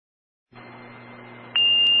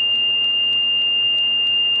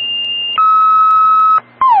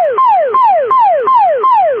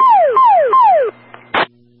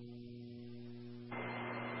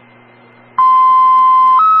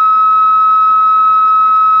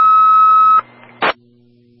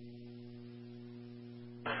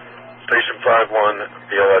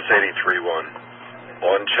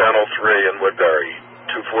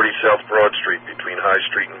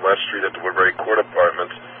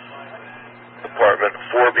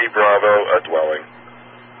4B Bravo, a dwelling.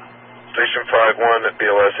 Station 51 at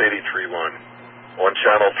BLS 831 on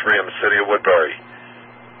Channel 3 in the city of Woodbury.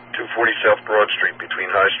 240 South Broad Street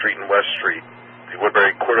between High Street and West Street. The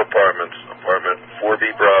Woodbury Court Apartments, apartment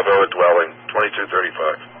 4B Bravo, a dwelling,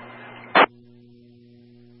 2235.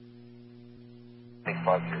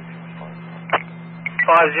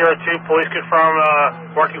 502, police confirm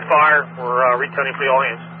working fire. We're returning for the all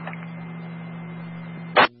hands.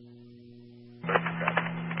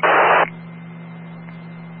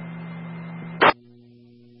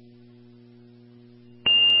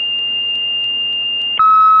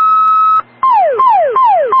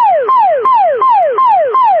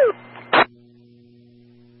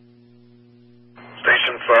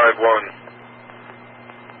 Station 51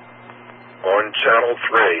 on Channel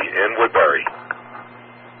 3 in Woodbury.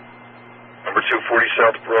 Number 240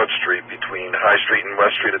 South Broad Street between High Street and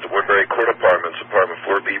West Street at the Woodbury Court Apartments, apartment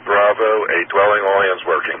 4B Bravo, a dwelling, all hands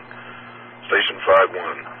working. Station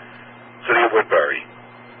 51, City of Woodbury.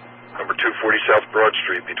 Number 240 South Broad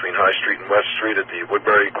Street between High Street and West Street at the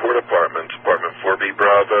Woodbury Court Apartments, apartment 4B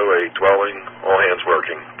Bravo, a dwelling, all hands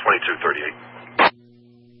working, 2238.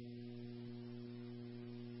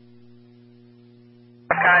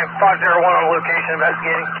 County 501 on location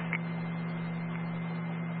investigating.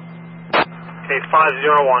 Okay,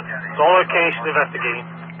 501. It's all location investigating.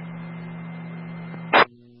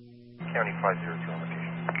 County 502 on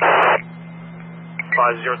location.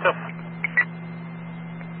 502.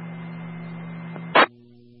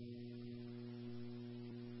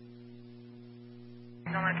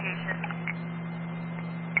 On location.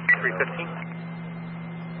 315.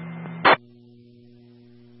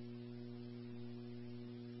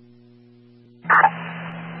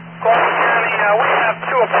 Coleman County, we have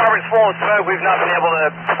 2 apartments full of smoke. We've not been able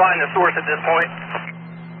to find the source at this point.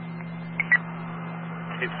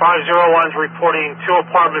 Okay, 501 is reporting 2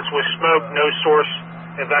 apartments with smoke, no source,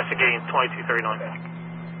 investigating 2239.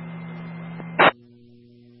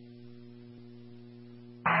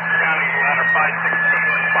 County ladder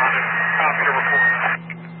 516 responded. Copy the report.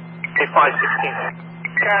 Okay,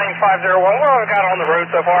 516. County 501, what have we got on the road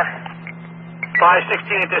so far?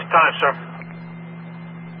 516 at this time, sir.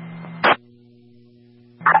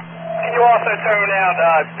 Can you also tone out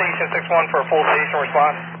Station 61 for a full station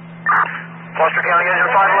response? Foster County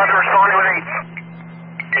Engine 511 responding with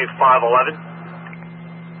 8. Okay, 511.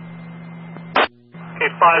 Okay,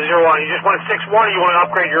 501. You just want 61 or you want to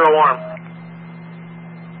upgrade your alarm?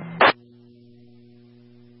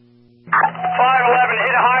 511,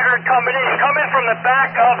 hit a hydrant coming in. Come in from the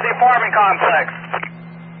back of the apartment complex.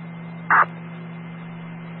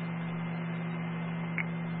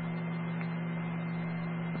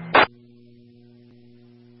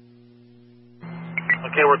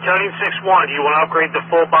 Okay, we're turning 61. Do you want to upgrade the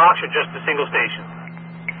full box or just the single station?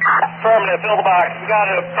 Affirmative, fill the box. We got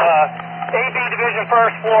a AB Division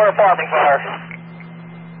first floor apartment fire.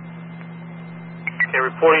 Okay,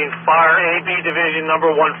 reporting fire AB Division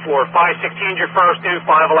number 1 floor. 516 is your first due,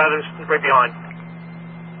 511's right behind.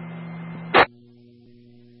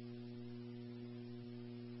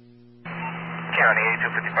 County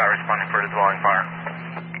A255 responding for the dwelling fire.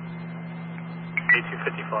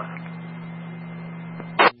 A255.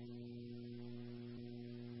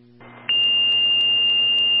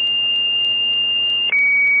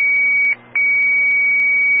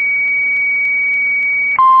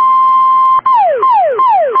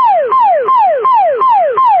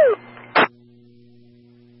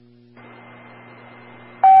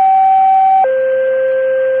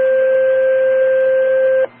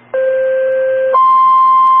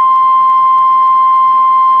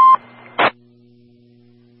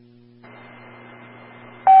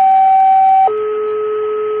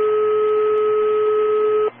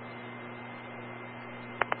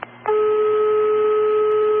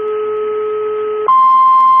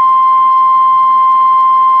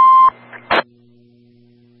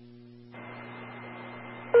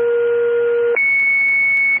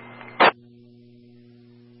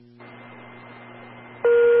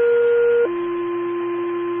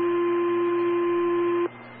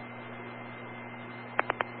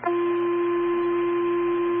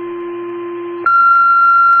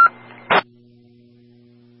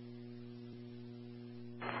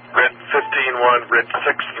 Red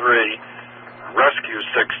 63, Rescue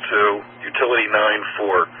 62, Utility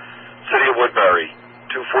 94, City of Woodbury,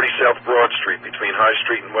 240 South Broad Street between High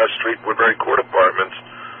Street and West Street, Woodbury Court Apartments,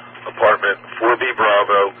 apartment 4B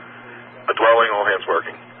Bravo, a dwelling, all hands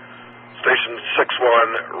working. Station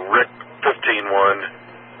 61, Rick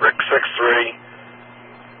 151, Rick 63,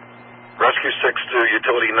 Rescue 62,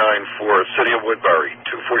 Utility 94, City of Woodbury,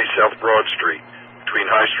 240 South Broad Street, between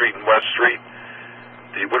High Street and West Street.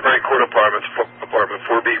 The Woodbury Court Apartment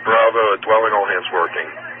 4B Bravo, a dwelling, all hands working.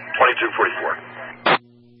 2244.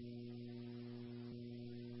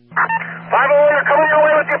 501, you're coming your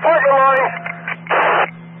way with the apartment line.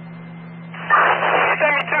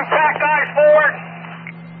 Send me 2 packed eyes forward.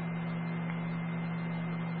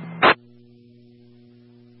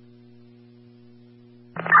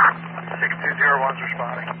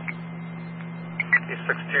 Responding.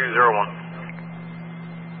 6201.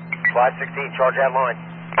 516, charge that line.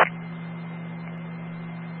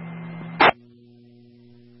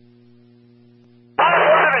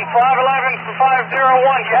 511 for 501.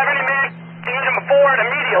 Do you have any man engine before it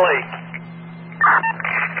immediately?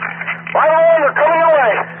 501, they're coming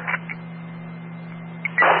away.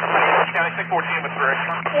 County 614 with 3.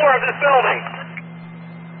 Floor of this building.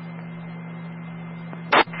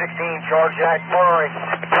 16, charge that line.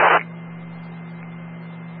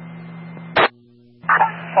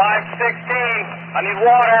 516, I need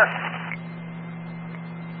water.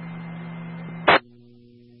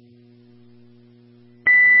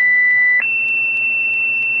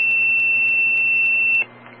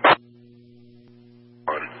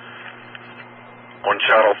 On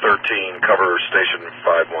Channel 13, cover Station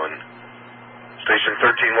 5-1. Station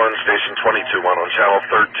 13-1, Station 22-1. On Channel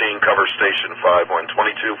 13, cover Station 5-1,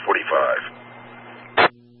 2245.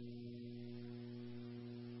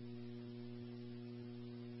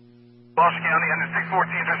 Lost County, under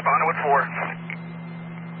 614 is responding with 4.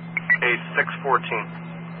 A614.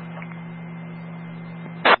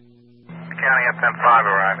 County FM 5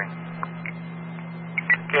 arriving.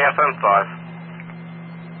 KFM 5.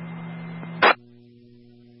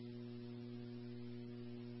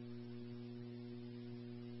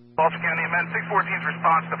 Lost County, amend 614's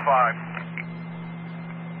response to 5.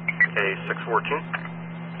 A614.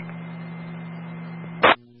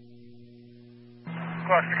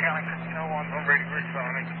 Gloucester County, 1501, on ready for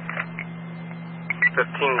responding.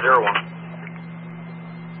 1501.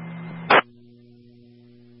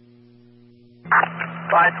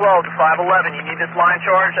 512 to 511, you need this line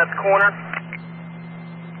charge at the corner?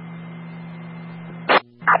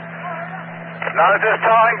 Not at this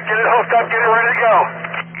time. Get it hooked up, get it ready to go.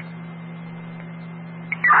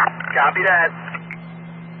 Copy that.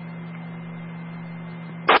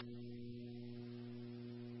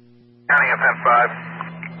 County FM 5.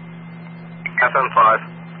 FM 5.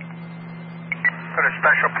 Put a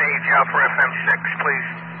special page out for FM 6, please.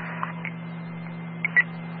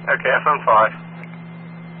 Okay, FM 5.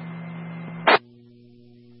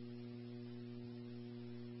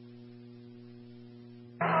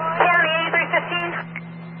 County 8315.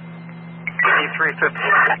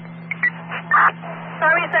 8315.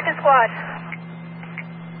 Army 2nd Squad.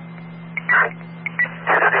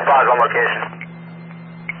 255 on location.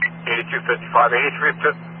 8255.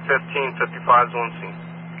 831555 is on scene.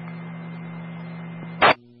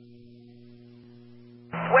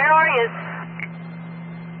 Where are you?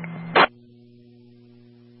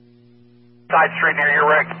 Side street near your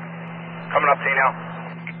rig. Coming up to you now.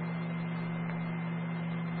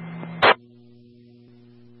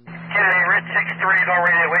 Kennedy, Red 63 is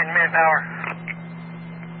already waiting manpower.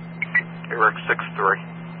 Eric 63.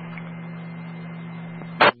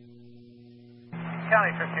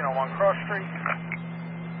 County 1501, Cross Street.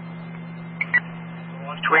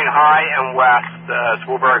 Between High and West, it's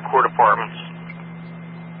Woodbury Court Apartments.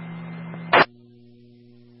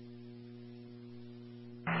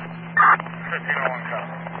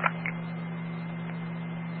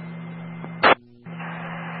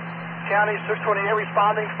 County 628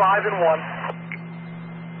 responding, 5 and 1.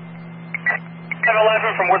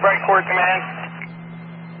 711 from Woodbury Court Command.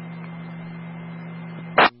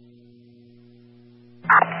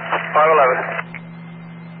 511.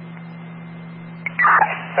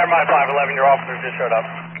 Never mind 511, your officers just showed up.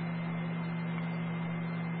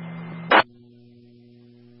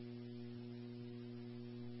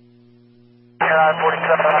 County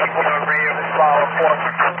 47, on radio, this file report.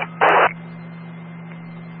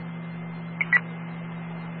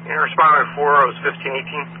 Responding 4 was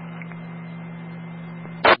 1518.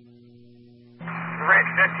 Red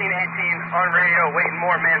 1518 on radio, waiting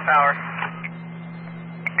more manpower.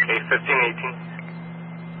 Okay, 1518.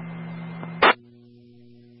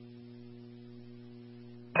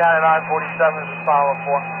 County 947 is a follow-up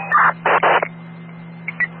 4.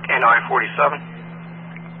 Okay, 947.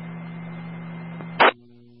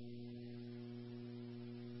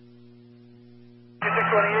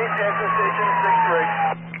 628, Jackson Station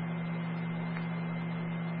 63.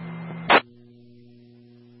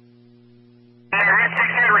 Red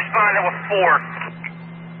 68 responded with 4.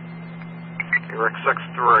 Eric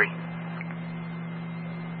 63.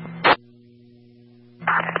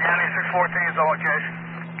 614 is the location.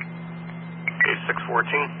 Okay,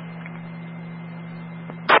 614.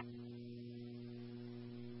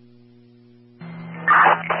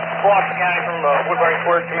 Gloucester County from Woodbury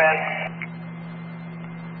Court Command.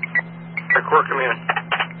 Court Command.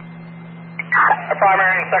 A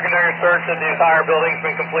primary and secondary search of the entire building has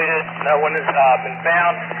been completed. No one has been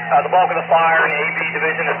found. The bulk of the fire in the AB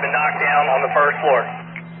division has been knocked down on the first floor.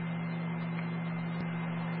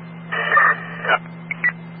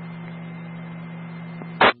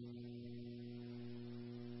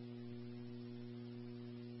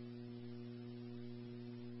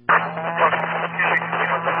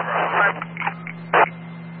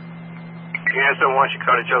 You guys don't want you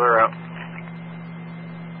cut each other out.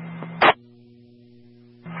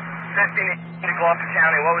 15 to Gloucester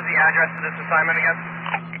County. What was the address of this assignment again?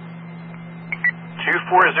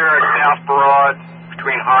 240 South Broad,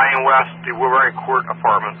 between High and West, the Woodbury Court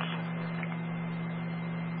Apartments.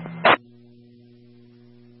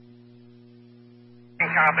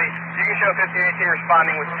 Copy. You can show 1518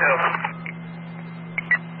 responding with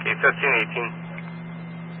 2. Okay, 1518.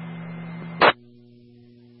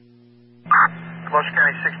 Gloucester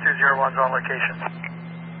County 6201 is on location.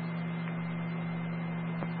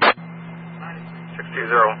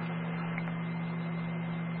 620.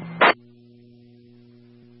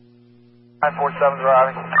 947 is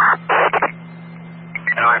arriving.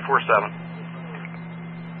 And I-47.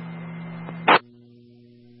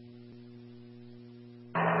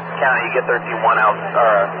 County, you get 13-1 out,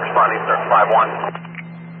 responding to 5-1.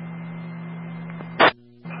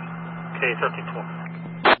 Okay, 13-12.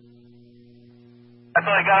 That's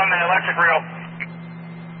all I got on the electric reel.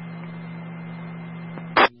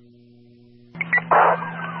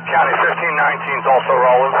 County 1519 is also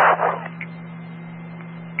rolling.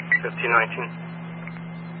 1519.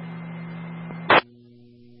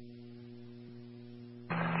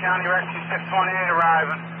 County Rescue 628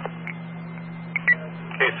 arriving.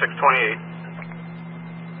 Okay, 628.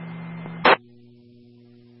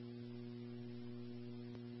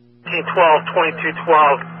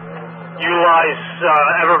 Utilize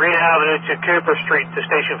Evergreen Avenue to Cooper Street to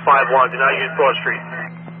Station 51. Do not use Broad Street.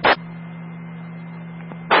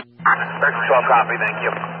 Rescue 12 copy, thank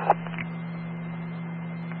you.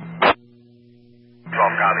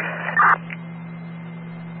 12 copy.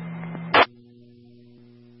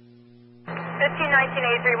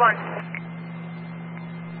 1519-831.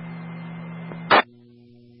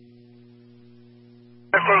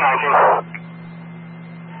 1519.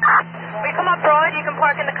 We come up Broad, you can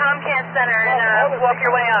park in the Comcast Center and walk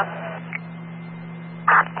your way up.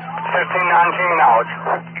 1519 knowledge.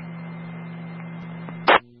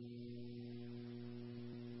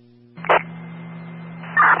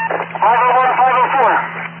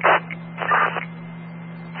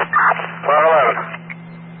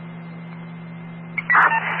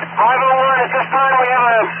 At this time we have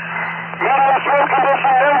a medium smoke condition,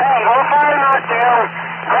 no wind, no fire knockdown.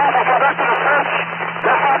 Traffic conducted a search.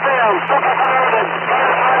 Just out there, still confirmed.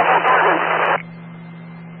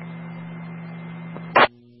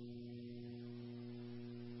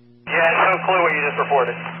 Yeah, no clue what you just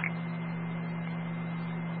reported.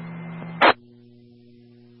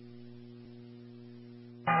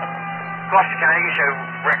 Gloucester County, you show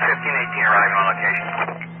Rec 1518 arriving on location.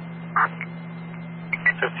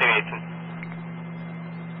 1518.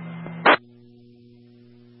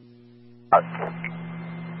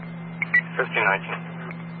 1519.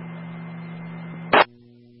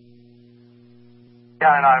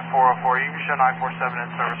 County 9404, you can show 947 in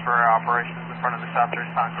service for our operations in front of the South Jersey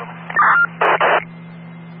Times building.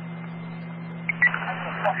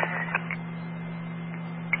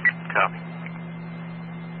 Copy.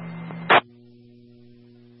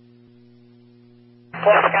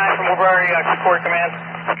 Gloucester County from Woodbury Court Command.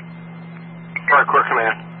 Alright, Court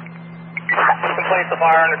Command. You can place the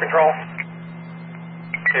fire under control.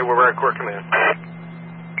 Okay, Woodbury Court Command.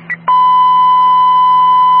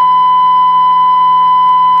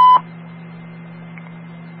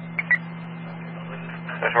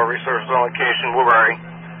 Special Resources on location, Woodbury.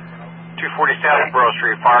 240 South Broad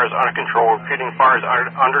Street, fires under control. Repeating, fires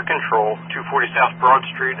under control. 240 South Broad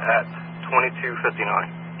Street at 2259.